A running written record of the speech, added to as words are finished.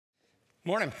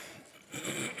Morning.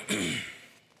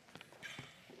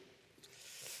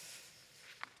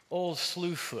 Old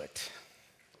Slewfoot,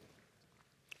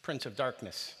 Prince of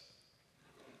Darkness,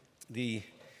 the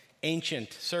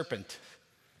ancient serpent,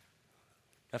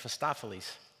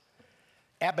 Mephistopheles,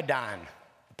 Abaddon,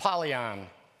 Apollyon,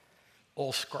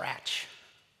 Old Scratch,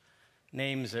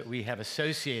 names that we have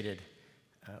associated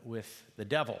with the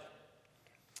devil.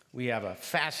 We have a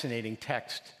fascinating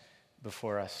text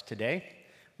before us today.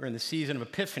 We're in the season of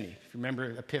Epiphany. If you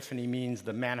remember, Epiphany means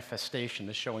the manifestation,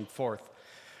 the showing forth.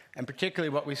 And particularly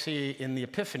what we see in the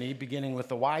Epiphany, beginning with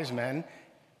the wise men,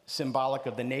 symbolic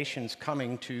of the nations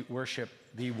coming to worship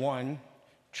the one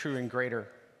true and greater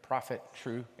prophet,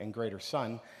 true and greater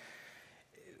son.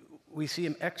 We see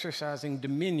him exercising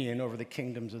dominion over the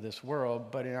kingdoms of this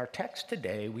world, but in our text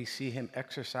today, we see him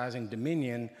exercising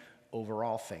dominion over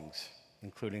all things,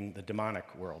 including the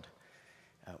demonic world.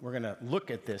 We're going to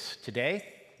look at this today.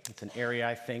 It's an area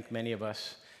I think many of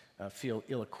us feel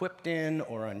ill-equipped in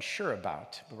or unsure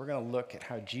about, but we're going to look at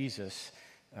how Jesus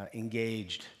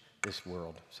engaged this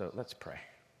world. So let's pray.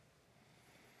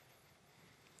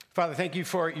 Father, thank you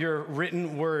for your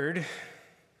written word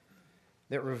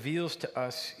that reveals to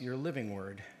us your living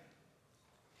word.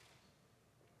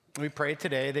 We pray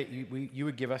today that you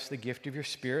would give us the gift of your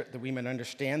Spirit, that we might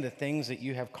understand the things that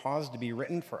you have caused to be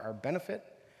written for our benefit,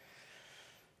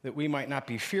 that we might not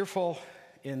be fearful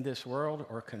in this world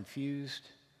or confused,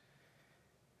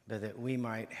 but that we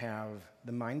might have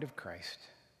the mind of Christ,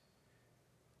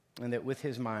 and that with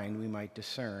his mind we might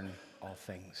discern all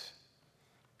things.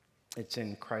 It's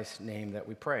in Christ's name that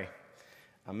we pray.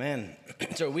 Amen.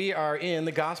 So we are in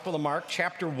the Gospel of Mark,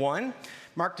 chapter 1.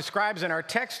 Mark describes in our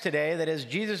text today that as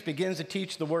Jesus begins to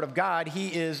teach the Word of God, he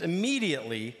is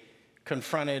immediately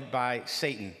confronted by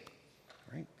Satan.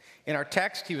 Right? In our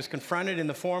text, he was confronted in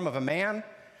the form of a man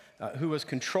who was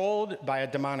controlled by a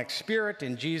demonic spirit,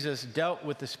 and Jesus dealt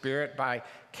with the spirit by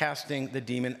casting the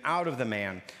demon out of the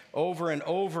man. Over and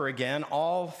over again,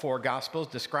 all four Gospels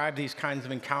describe these kinds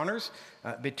of encounters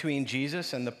between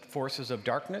Jesus and the forces of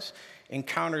darkness,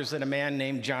 encounters that a man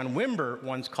named John Wimber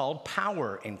once called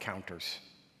power encounters.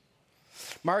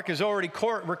 Mark has already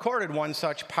recorded one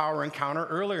such power encounter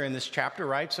earlier in this chapter,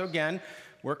 right? So again,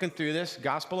 working through this,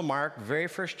 Gospel of Mark, very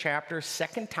first chapter,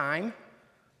 second time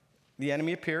the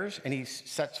enemy appears, and he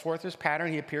sets forth his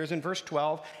pattern. He appears in verse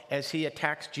 12 as he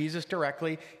attacks Jesus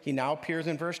directly. He now appears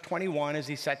in verse 21 as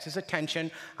he sets his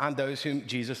attention on those whom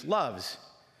Jesus loves.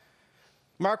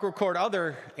 Mark records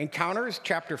other encounters,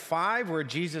 chapter 5, where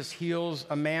Jesus heals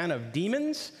a man of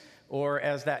demons, or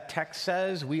as that text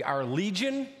says, we are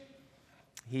legion.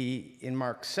 He, in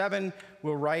Mark 7,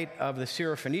 will write of the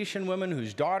Syrophoenician woman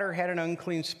whose daughter had an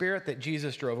unclean spirit that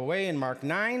Jesus drove away. In Mark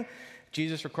 9,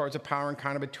 Jesus records a power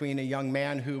encounter between a young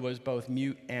man who was both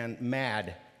mute and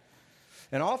mad.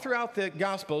 And all throughout the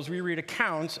Gospels, we read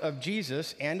accounts of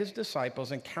Jesus and his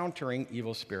disciples encountering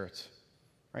evil spirits.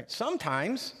 Right?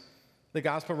 Sometimes the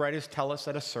Gospel writers tell us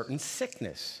that a certain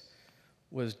sickness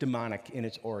was demonic in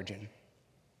its origin.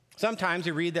 Sometimes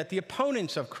we read that the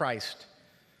opponents of Christ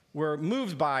were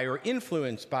moved by or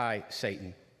influenced by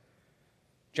Satan.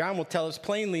 John will tell us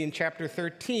plainly in chapter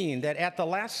 13 that at the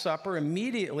Last Supper,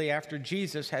 immediately after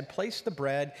Jesus had placed the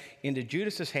bread into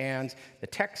Judas's hands, the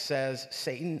text says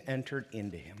Satan entered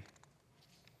into him.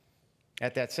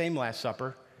 At that same Last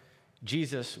Supper,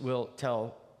 Jesus will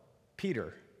tell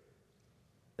Peter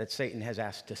that Satan has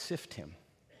asked to sift him.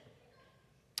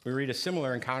 We read of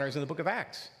similar encounters in the book of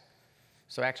Acts.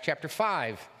 So Acts chapter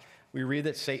 5, we read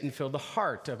that Satan filled the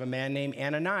heart of a man named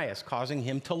Ananias, causing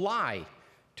him to lie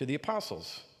to the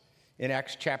apostles. In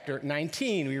Acts chapter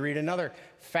 19, we read another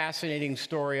fascinating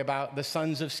story about the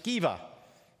sons of Sceva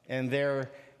and their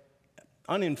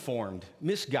uninformed,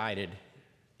 misguided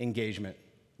engagement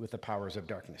with the powers of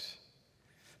darkness.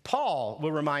 Paul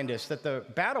will remind us that the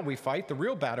battle we fight, the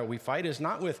real battle we fight, is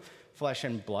not with flesh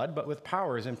and blood, but with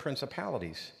powers and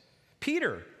principalities.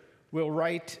 Peter will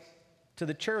write to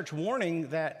the church warning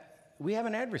that we have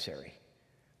an adversary,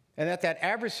 and that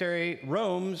adversary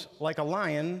roams like a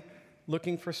lion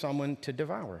looking for someone to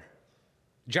devour.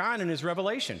 John, in his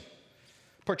Revelation,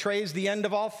 portrays the end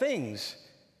of all things.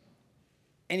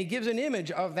 And he gives an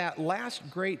image of that last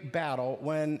great battle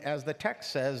when, as the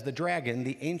text says, the dragon,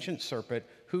 the ancient serpent,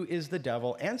 who is the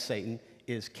devil and Satan,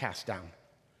 is cast down.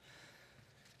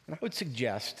 And I would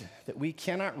suggest that we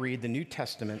cannot read the New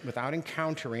Testament without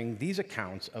encountering these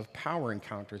accounts of power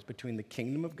encounters between the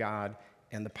kingdom of God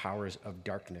and the powers of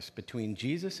darkness, between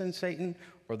Jesus and Satan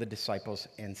or the disciples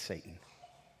and Satan.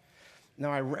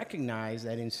 Now, I recognize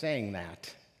that in saying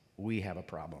that, we have a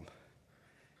problem.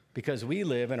 because we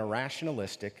live in a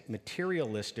rationalistic,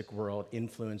 materialistic world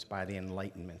influenced by the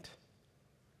Enlightenment.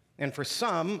 And for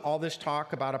some, all this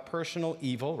talk about a personal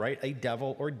evil, right, a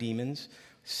devil or demons,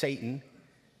 Satan,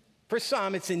 for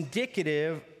some, it's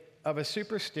indicative of a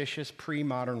superstitious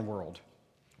pre-modern world,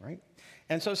 right?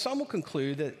 And so some will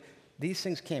conclude that these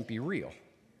things can't be real.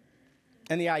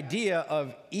 And the idea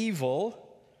of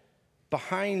evil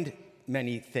behind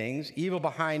many things, evil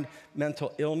behind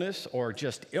mental illness or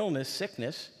just illness,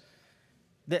 sickness,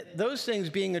 that those things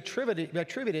being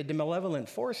attributed to malevolent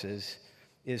forces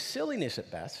is silliness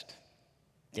at best,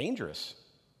 dangerous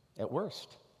at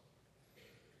worst.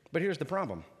 But here's the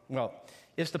problem. Well,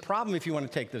 it's the problem if you want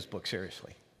to take this book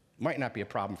seriously. Might not be a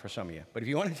problem for some of you, but if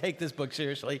you want to take this book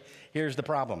seriously, here's the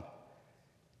problem.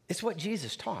 It's what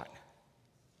Jesus taught.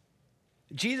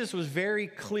 Jesus was very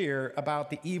clear about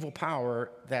the evil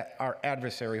power that our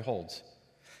adversary holds.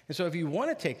 And so if you want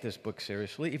to take this book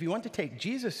seriously, if you want to take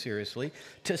Jesus seriously,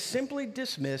 to simply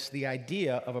dismiss the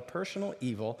idea of a personal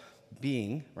evil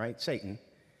being, right, Satan,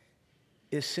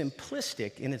 is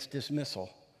simplistic in its dismissal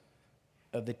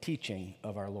of the teaching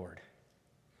of our Lord.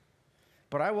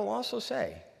 But I will also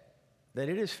say that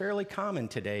it is fairly common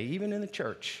today, even in the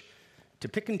church, to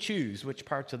pick and choose which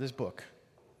parts of this book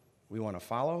we want to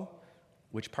follow,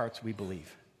 which parts we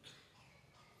believe.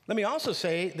 Let me also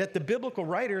say that the biblical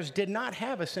writers did not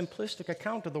have a simplistic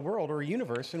account of the world or a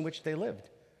universe in which they lived.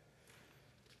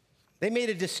 They made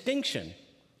a distinction.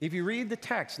 If you read the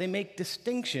text, they make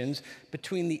distinctions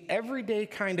between the everyday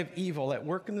kind of evil at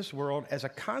work in this world as a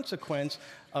consequence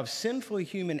of sinful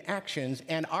human actions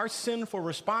and our sinful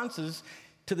responses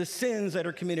to the sins that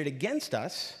are committed against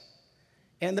us,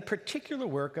 and the particular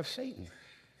work of Satan.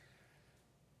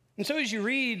 And so as you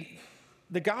read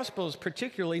the Gospels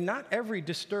particularly, not every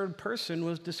disturbed person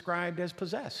was described as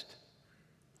possessed,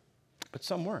 but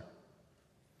some were.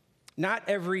 Not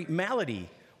every malady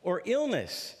or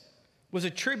illness was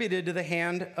attributed to the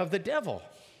hand of the devil,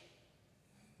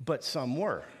 but some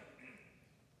were.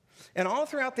 And all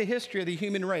throughout the history of the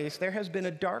human race, there has been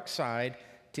a dark side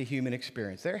to human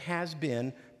experience. There has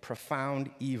been profound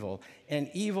evil, and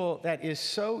evil that is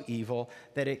so evil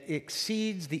that it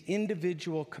exceeds the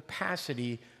individual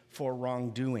capacity for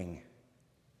wrongdoing.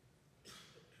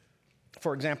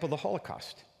 For example, the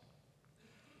Holocaust.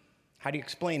 How do you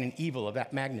explain an evil of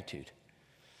that magnitude?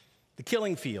 The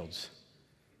killing fields,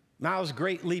 Mao's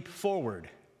great leap forward.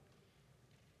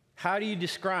 How do you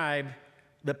describe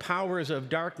the powers of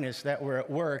darkness that were at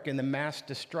work in the mass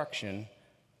destruction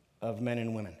of men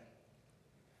and women?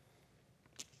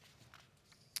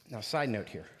 Now, side note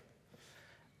here.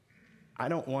 I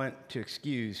don't want to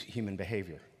excuse human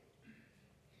behavior.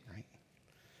 Right?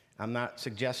 I'm not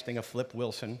suggesting a Flip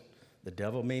Wilson, the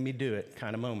devil made me do it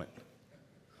kind of moment.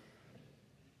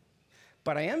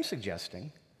 But I am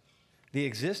suggesting the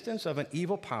existence of an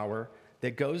evil power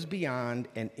that goes beyond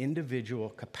an individual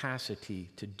capacity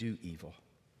to do evil.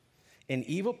 An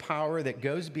evil power that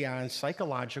goes beyond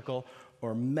psychological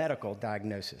or medical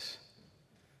diagnosis.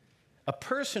 A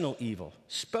personal evil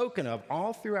spoken of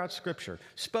all throughout Scripture,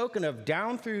 spoken of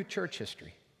down through church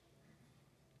history.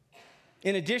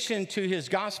 In addition to his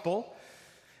gospel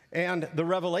and the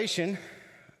revelation,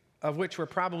 of which we're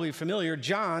probably familiar,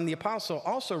 John, the apostle,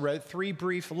 also wrote 3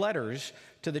 brief letters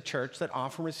to the church that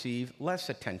often receive less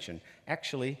attention.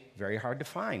 Actually, very hard to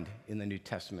find in the New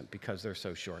Testament because they're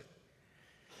so short.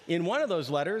 In one of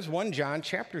those letters, 1 John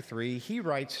chapter 3, he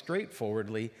writes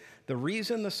straightforwardly, the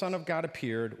reason the Son of God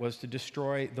appeared was to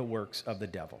destroy the works of the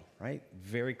devil, right?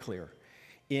 Very clear.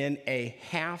 In a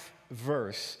half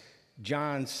verse,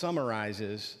 John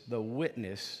summarizes the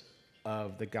witness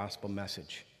of the gospel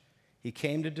message. He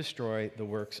came to destroy the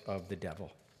works of the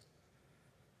devil.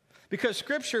 Because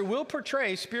Scripture will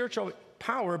portray spiritual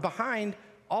power behind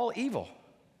all evil,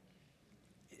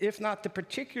 if not the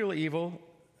particular evil,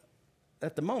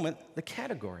 at the moment, the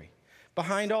category.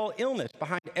 Behind all illness,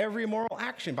 behind every immoral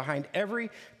action, behind every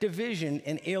division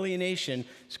and alienation,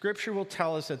 Scripture will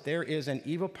tell us that there is an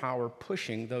evil power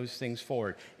pushing those things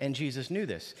forward. And Jesus knew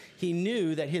this. He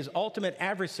knew that his ultimate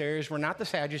adversaries were not the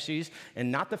Sadducees and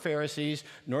not the Pharisees,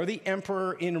 nor the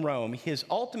emperor in Rome. His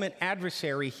ultimate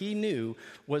adversary, he knew,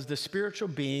 was the spiritual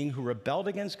being who rebelled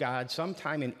against God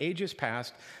sometime in ages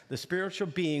past, the spiritual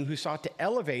being who sought to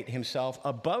elevate himself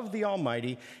above the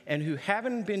Almighty and who,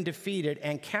 having been defeated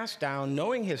and cast down,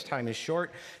 knowing his time is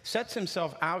short, sets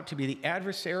himself out to be the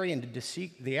adversary and to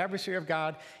seek the adversary of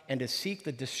God and to seek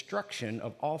the destruction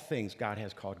of all things God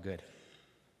has called good.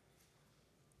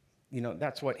 You know,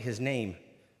 that's what his name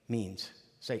means.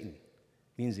 Satan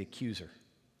means the accuser.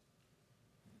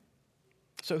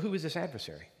 So who is this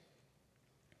adversary?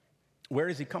 Where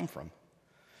does he come from?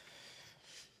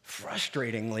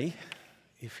 Frustratingly,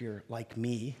 if you're like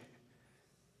me,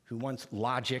 who wants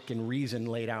logic and reason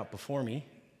laid out before me,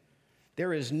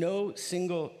 there is no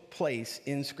single place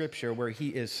in Scripture where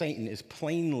Satan is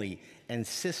plainly and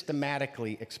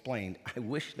systematically explained. I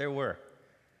wish there were.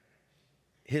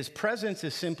 His presence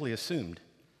is simply assumed.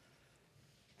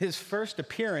 His first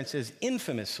appearance is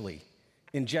infamously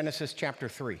in Genesis chapter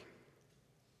 3.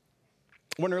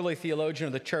 One early theologian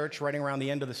of the church, writing around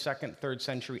the end of the 2nd, 3rd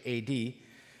century AD,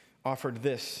 offered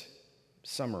this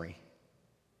summary.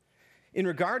 In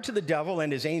regard to the devil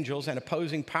and his angels and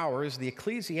opposing powers, the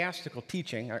ecclesiastical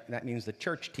teaching, that means the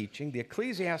church teaching, the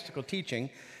ecclesiastical teaching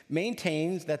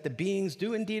maintains that the beings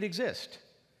do indeed exist.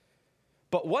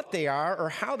 But what they are or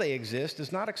how they exist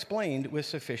is not explained with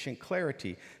sufficient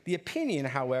clarity. The opinion,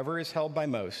 however, is held by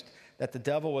most that the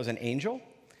devil was an angel,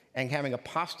 and having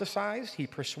apostatized, he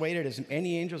persuaded as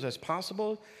many angels as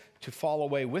possible to fall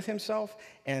away with himself,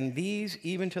 and these,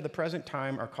 even to the present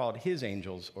time, are called his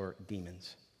angels or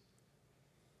demons.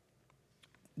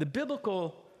 The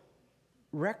biblical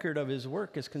record of his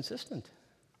work is consistent.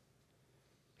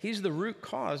 He's the root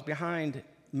cause behind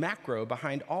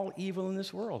all evil in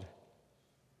this world.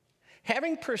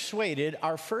 Having persuaded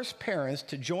our first parents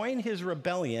to join his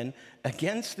rebellion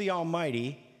against the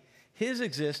Almighty, his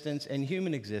existence and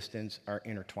human existence are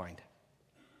intertwined.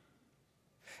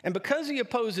 And because he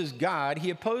opposes God,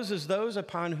 he opposes those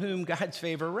upon whom God's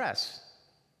favor rests.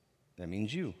 That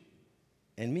means you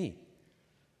and me.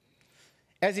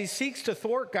 As he seeks to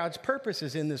thwart God's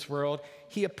purposes in this world,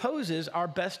 he opposes our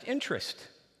best interest,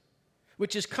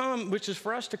 which is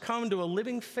for us to come to a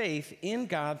living faith in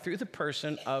God through the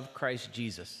person of Christ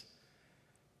Jesus.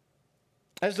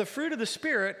 As the fruit of the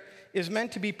Spirit is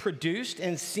meant to be produced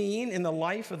and seen in the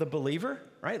life of the believer,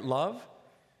 right? Love,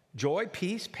 joy,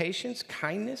 peace, patience,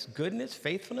 kindness, goodness,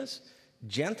 faithfulness,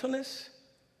 gentleness,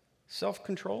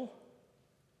 self-control.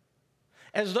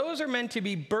 As those are meant to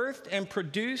be birthed and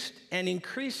produced and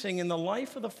increasing in the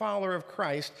life of the follower of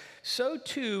Christ, so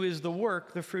too is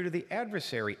the fruit of the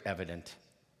adversary evident.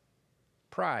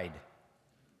 Pride,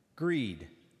 greed,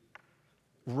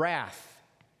 wrath,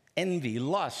 envy,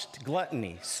 lust,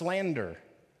 gluttony, slander,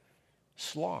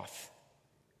 sloth.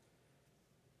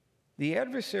 The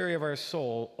adversary of our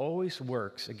soul always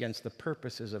works against the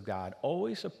purposes of God,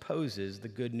 always opposes the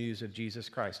good news of Jesus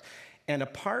Christ. And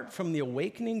apart from the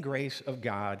awakening grace of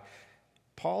God,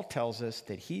 Paul tells us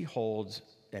that he holds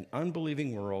an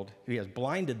unbelieving world, he has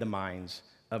blinded the minds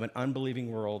of an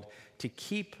unbelieving world to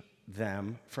keep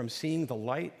them from seeing the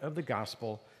light of the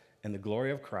gospel and the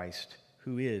glory of Christ,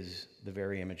 who is the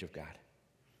very image of God.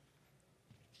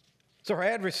 So our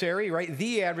adversary, right,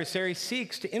 the adversary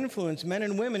seeks to influence men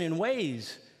and women in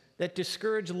ways that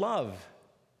discourage love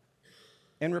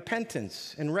and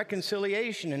repentance and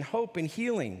reconciliation and hope and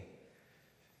healing.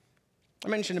 I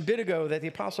mentioned a bit ago that the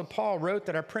Apostle Paul wrote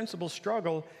that our principal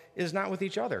struggle is not with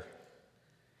each other.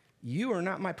 You are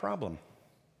not my problem.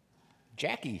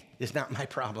 Jackie is not my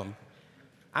problem.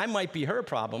 I might be her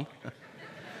problem.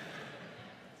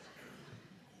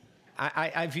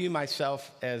 I view myself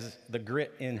as the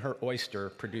grit in her oyster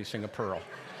producing a pearl.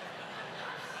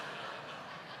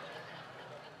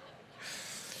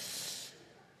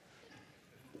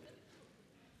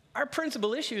 Our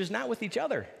principal issue is not with each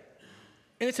other.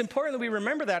 And it's important that we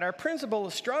remember that. Our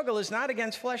principal struggle is not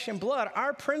against flesh and blood.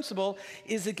 Our principle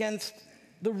is against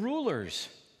the rulers.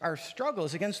 Our struggle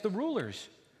is against the rulers.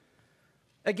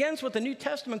 Against what the New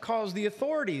Testament calls the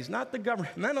authorities, not the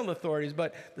governmental authorities,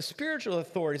 but the spiritual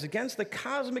authorities, against the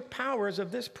cosmic powers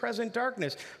of this present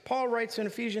darkness. Paul writes in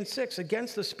Ephesians 6,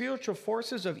 against the spiritual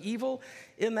forces of evil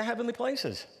in the heavenly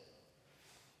places.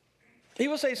 He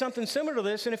will say something similar to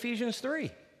this in Ephesians 3.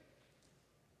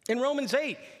 In Romans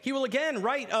 8, he will again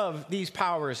write of these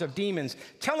powers of demons,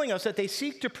 telling us that they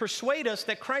seek to persuade us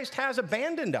that Christ has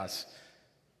abandoned us.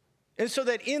 And so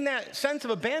that in that sense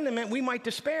of abandonment, we might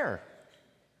despair.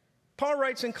 Paul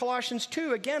writes in Colossians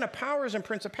 2, again, of powers and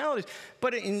principalities.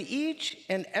 But in each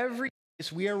and every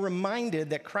case, we are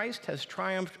reminded that Christ has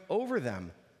triumphed over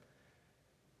them.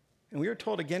 And we are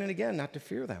told again and again not to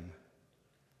fear them.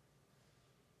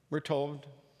 We're told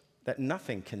that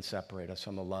nothing can separate us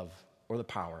from the love or the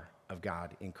power of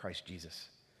God in Christ Jesus.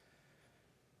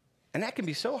 And that can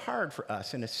be so hard for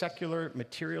us in a secular,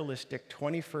 materialistic,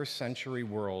 21st century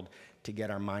world to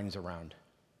get our minds around.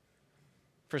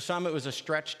 For some, it was a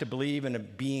stretch to believe in a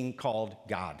being called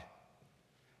God.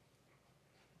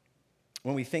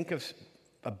 When we think of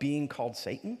a being called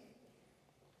Satan,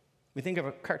 we think of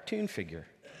a cartoon figure,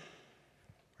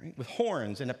 right, with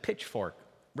horns and a pitchfork,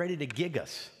 ready to gig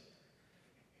us.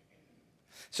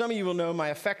 Some of you will know my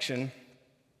affection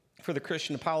for the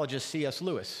Christian apologist C.S.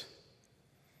 Lewis.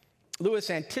 Lewis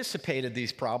anticipated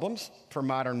these problems for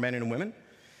modern men and women.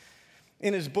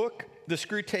 In his book, The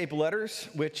Screwtape Letters,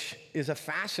 which is a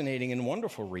fascinating and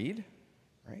wonderful read,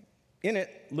 right? In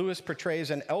it, Lewis portrays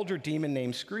an elder demon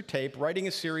named Screwtape writing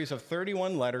a series of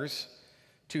 31 letters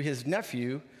to his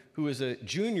nephew, who is a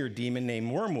junior demon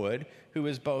named Wormwood, who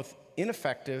is both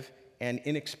ineffective and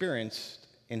inexperienced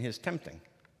in his tempting.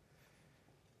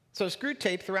 So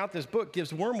Screwtape, throughout this book,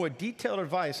 gives Wormwood detailed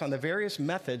advice on the various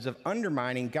methods of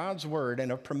undermining God's word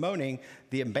and of promoting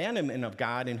the abandonment of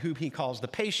God in whom he calls the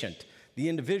patient, the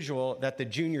individual that the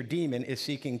junior demon is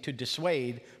seeking to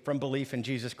dissuade from belief in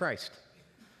Jesus Christ.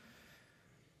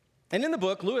 And in the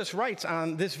book, Lewis writes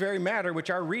on this very matter which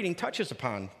our reading touches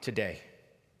upon today.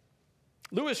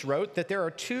 Lewis wrote that there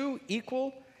are two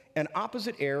equal and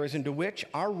opposite errors into which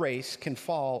our race can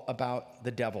fall about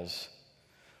the devils.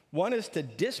 One is to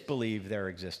disbelieve their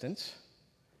existence,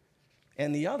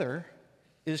 and the other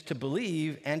is to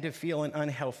believe and to feel an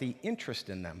unhealthy interest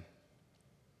in them.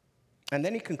 And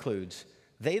then he concludes,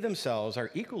 they themselves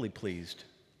are equally pleased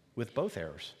with both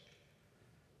errors.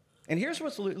 And here's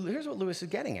what Lewis is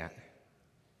getting at.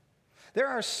 There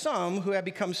are some who have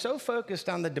become so focused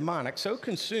on the demonic, so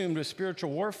consumed with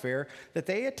spiritual warfare, that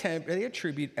they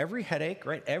attribute every headache,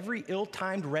 right, every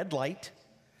ill-timed red light,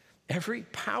 every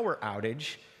power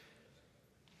outage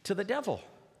to the devil.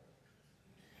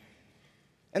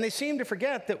 And they seem to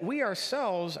forget that we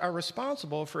ourselves are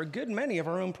responsible for a good many of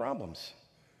our own problems.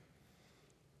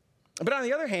 But on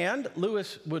the other hand,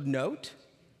 Lewis would note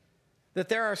that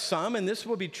there are some, and this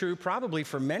will be true probably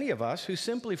for many of us, who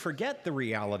simply forget the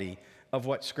reality of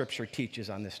what Scripture teaches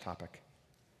on this topic.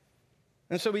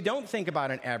 And so we don't think about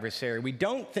an adversary. We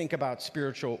don't think about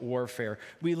spiritual warfare.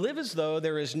 We live as though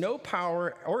there is no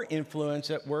power or influence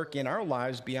at work in our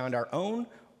lives beyond our own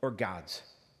or God's.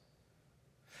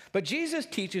 But Jesus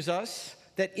teaches us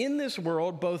that in this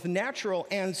world, both natural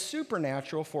and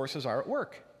supernatural forces are at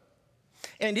work.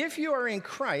 And if you are in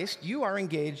Christ, you are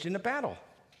engaged in a battle.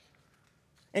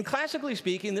 And classically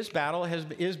speaking, this battle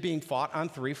is being fought on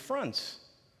three fronts.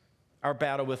 Our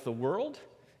battle with the world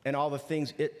and all the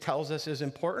things it tells us is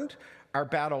important. Our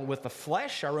battle with the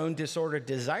flesh, our own disordered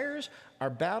desires. Our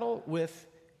battle with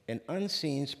an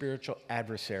unseen spiritual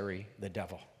adversary, the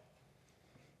devil.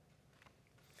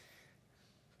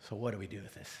 So what do we do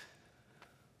with this?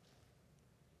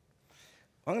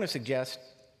 I'm going to suggest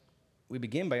we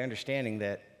begin by understanding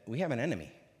that we have an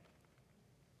enemy.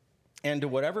 And to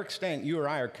whatever extent you or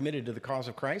I are committed to the cause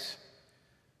of Christ,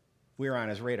 we are on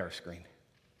his radar screen.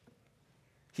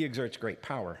 He exerts great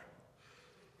power.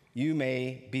 You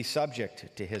may be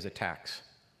subject to his attacks.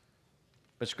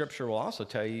 But Scripture will also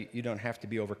tell you you don't have to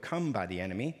be overcome by the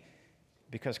enemy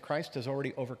because Christ has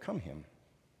already overcome him.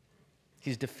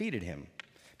 He's defeated him.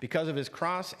 Because of his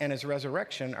cross and his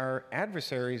resurrection, our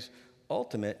adversary's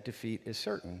ultimate defeat is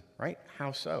certain, right?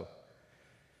 How so?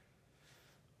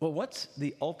 Well, what's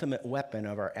the ultimate weapon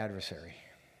of our adversary?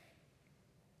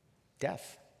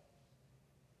 Death.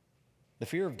 The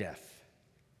fear of death.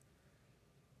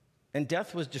 And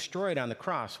death was destroyed on the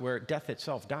cross where death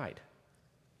itself died.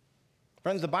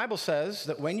 Friends, the Bible says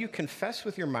that when you confess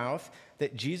with your mouth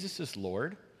that Jesus is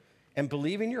Lord and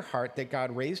believe in your heart that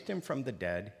God raised him from the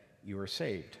dead, you are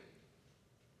saved.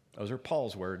 Those are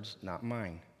Paul's words, not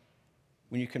mine.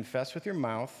 When you confess with your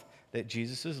mouth that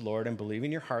Jesus is Lord and believe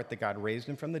in your heart that God raised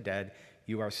him from the dead,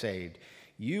 you are saved.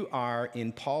 You are,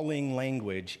 in Pauline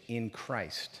language, in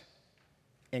Christ.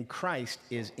 And Christ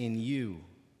is in you.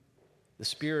 The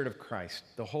Spirit of Christ,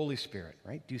 the Holy Spirit,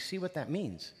 right? Do you see what that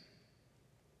means?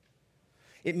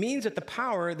 It means that the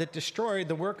power that destroyed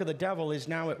the work of the devil is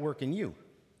now at work in you.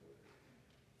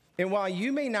 And while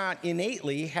you may not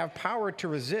innately have power to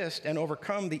resist and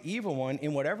overcome the evil one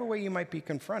in whatever way you might be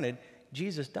confronted,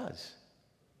 Jesus does.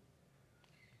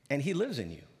 And he lives in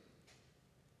you.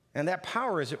 And that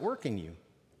power is at work in you.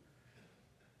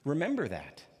 Remember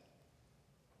that.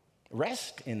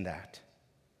 Rest in that.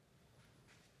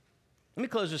 Let me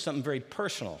close with something very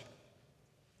personal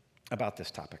about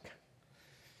this topic.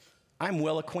 I'm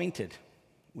well acquainted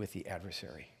with the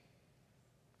adversary.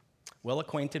 Well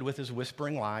acquainted with his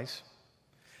whispering lies.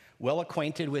 Well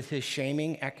acquainted with his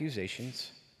shaming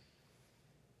accusations.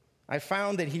 I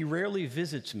found that he rarely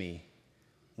visits me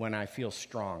when I feel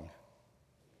strong.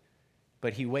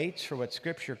 But he waits for what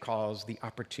Scripture calls the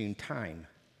opportune time.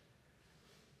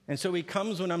 And so he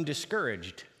comes when I'm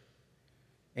discouraged.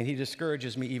 And he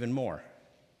discourages me even more.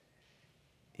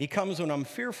 He comes when I'm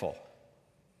fearful,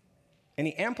 and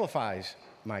he amplifies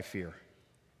my fear.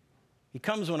 He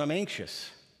comes when I'm anxious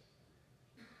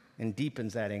and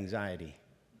deepens that anxiety.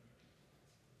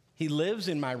 He lives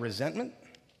in my resentment.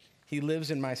 He lives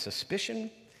in my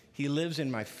suspicion. He lives in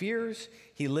my fears.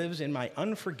 He lives in my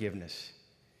unforgiveness.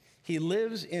 He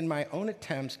lives in my own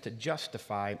attempts to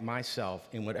justify myself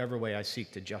in whatever way I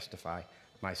seek to justify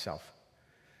myself.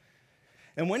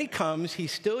 And when he comes, he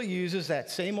still uses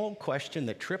that same old question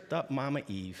that tripped up Mama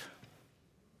Eve.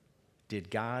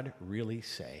 Did God really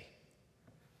say?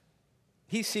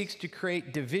 He seeks to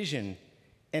create division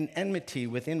and enmity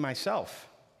within myself.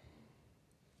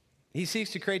 He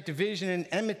seeks to create division and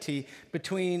enmity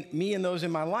between me and those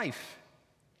in my life.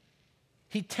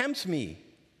 He tempts me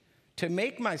to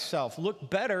make myself look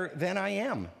better than I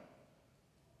am.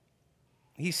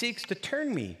 He seeks to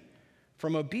turn me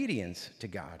from obedience to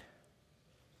God.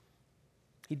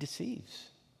 He deceives.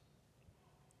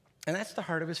 And that's the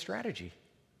heart of his strategy.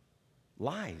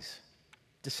 Lies,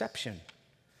 deception,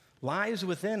 lies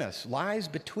within us, lies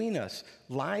between us,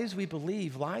 lies we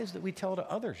believe, lies that we tell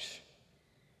to others.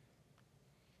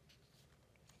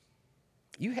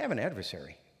 You have an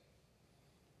adversary.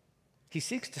 He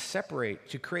seeks to separate,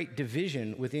 to create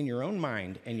division within your own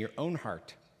mind and your own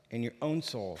heart and your own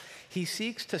soul. He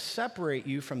seeks to separate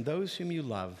you from those whom you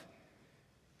love.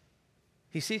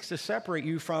 He seeks to separate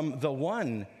you from the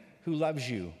one who loves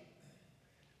you.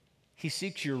 He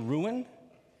seeks your ruin.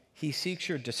 He seeks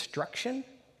your destruction.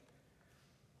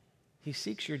 He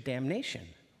seeks your damnation.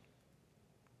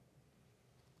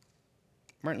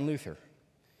 Martin Luther,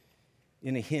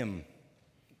 in a hymn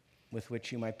with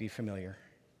which you might be familiar,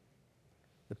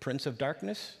 the Prince of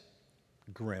Darkness,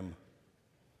 grim.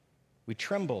 We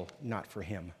tremble not for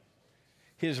him.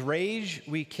 His rage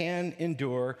we can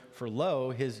endure, for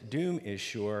lo, his doom is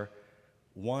sure.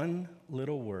 One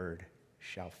little word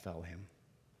shall fell him.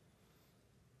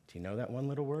 Do you know that one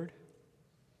little word?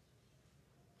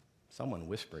 Someone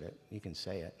whispered it. You can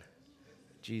say it.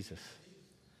 Jesus.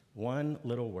 One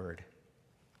little word.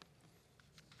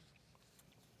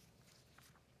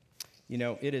 You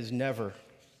know, it is never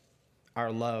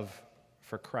our love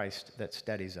for Christ that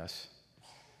steadies us.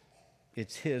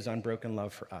 It's his unbroken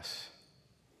love for us.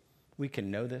 We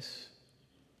can know this,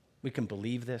 we can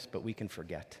believe this, but we can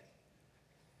forget.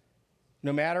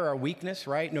 No matter our weakness,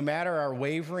 right? No matter our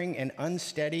wavering and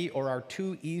unsteady or our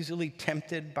too easily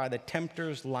tempted by the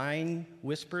tempter's lying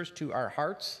whispers to our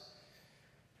hearts,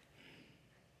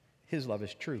 his love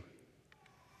is true.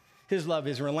 His love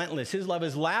is relentless. His love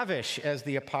is lavish, as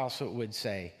the apostle would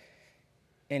say.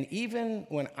 And even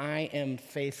when I am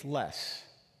faithless,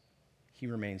 he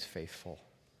remains faithful.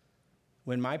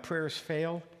 When my prayers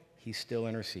fail, he still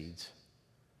intercedes.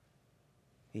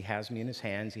 He has me in his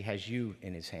hands. He has you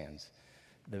in his hands.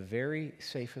 The very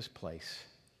safest place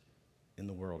in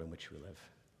the world in which we live.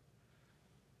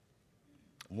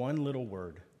 One little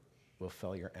word will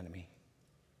fell your enemy.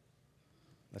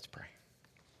 Let's pray.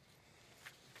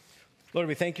 Lord,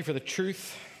 we thank you for the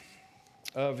truth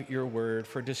of your word,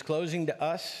 for disclosing to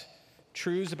us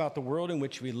truths about the world in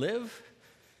which we live,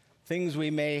 things we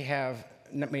may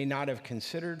not have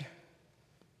considered,